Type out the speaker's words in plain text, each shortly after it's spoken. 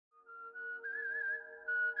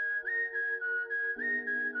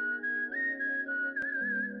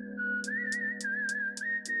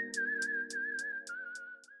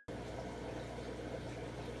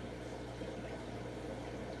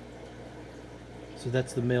So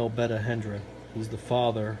that's the male Betta hendra. He's the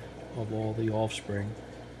father of all the offspring.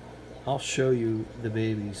 I'll show you the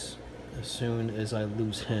babies as soon as I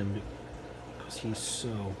lose him, because he's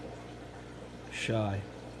so shy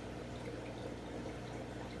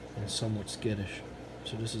and somewhat skittish.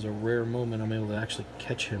 So this is a rare moment I'm able to actually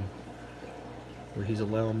catch him, where he's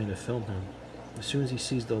allowing me to film him. As soon as he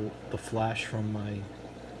sees the flash from my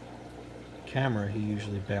camera, he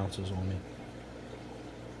usually bounces on me.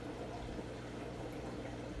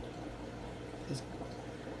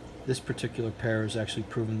 This particular pair has actually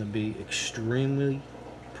proven to be extremely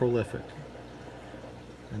prolific.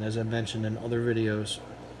 And as I mentioned in other videos,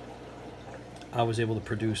 I was able to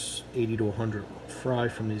produce 80 to 100 fry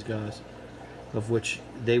from these guys, of which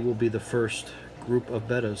they will be the first group of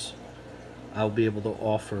bettas I'll be able to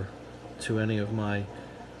offer to any of my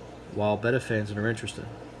wild betta fans that are interested.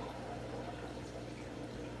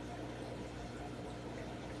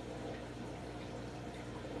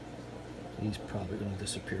 He's probably going to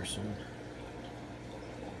disappear soon.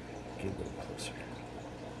 Get a little closer.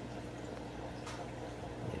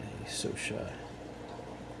 Yeah, he's so shy.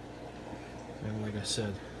 And like I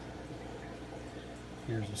said,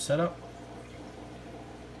 here's the setup.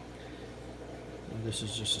 And this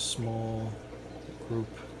is just a small group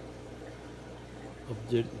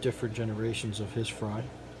of different generations of his fry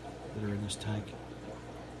that are in this tank.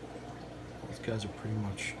 These guys are pretty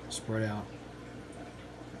much spread out,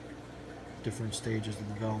 different stages of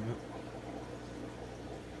development.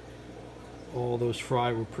 All those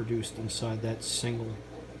fry were produced inside that single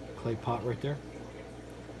clay pot right there,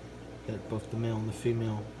 that both the male and the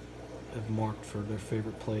female have marked for their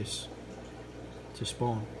favorite place to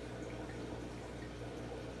spawn.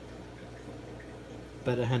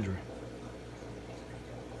 Betta hendra.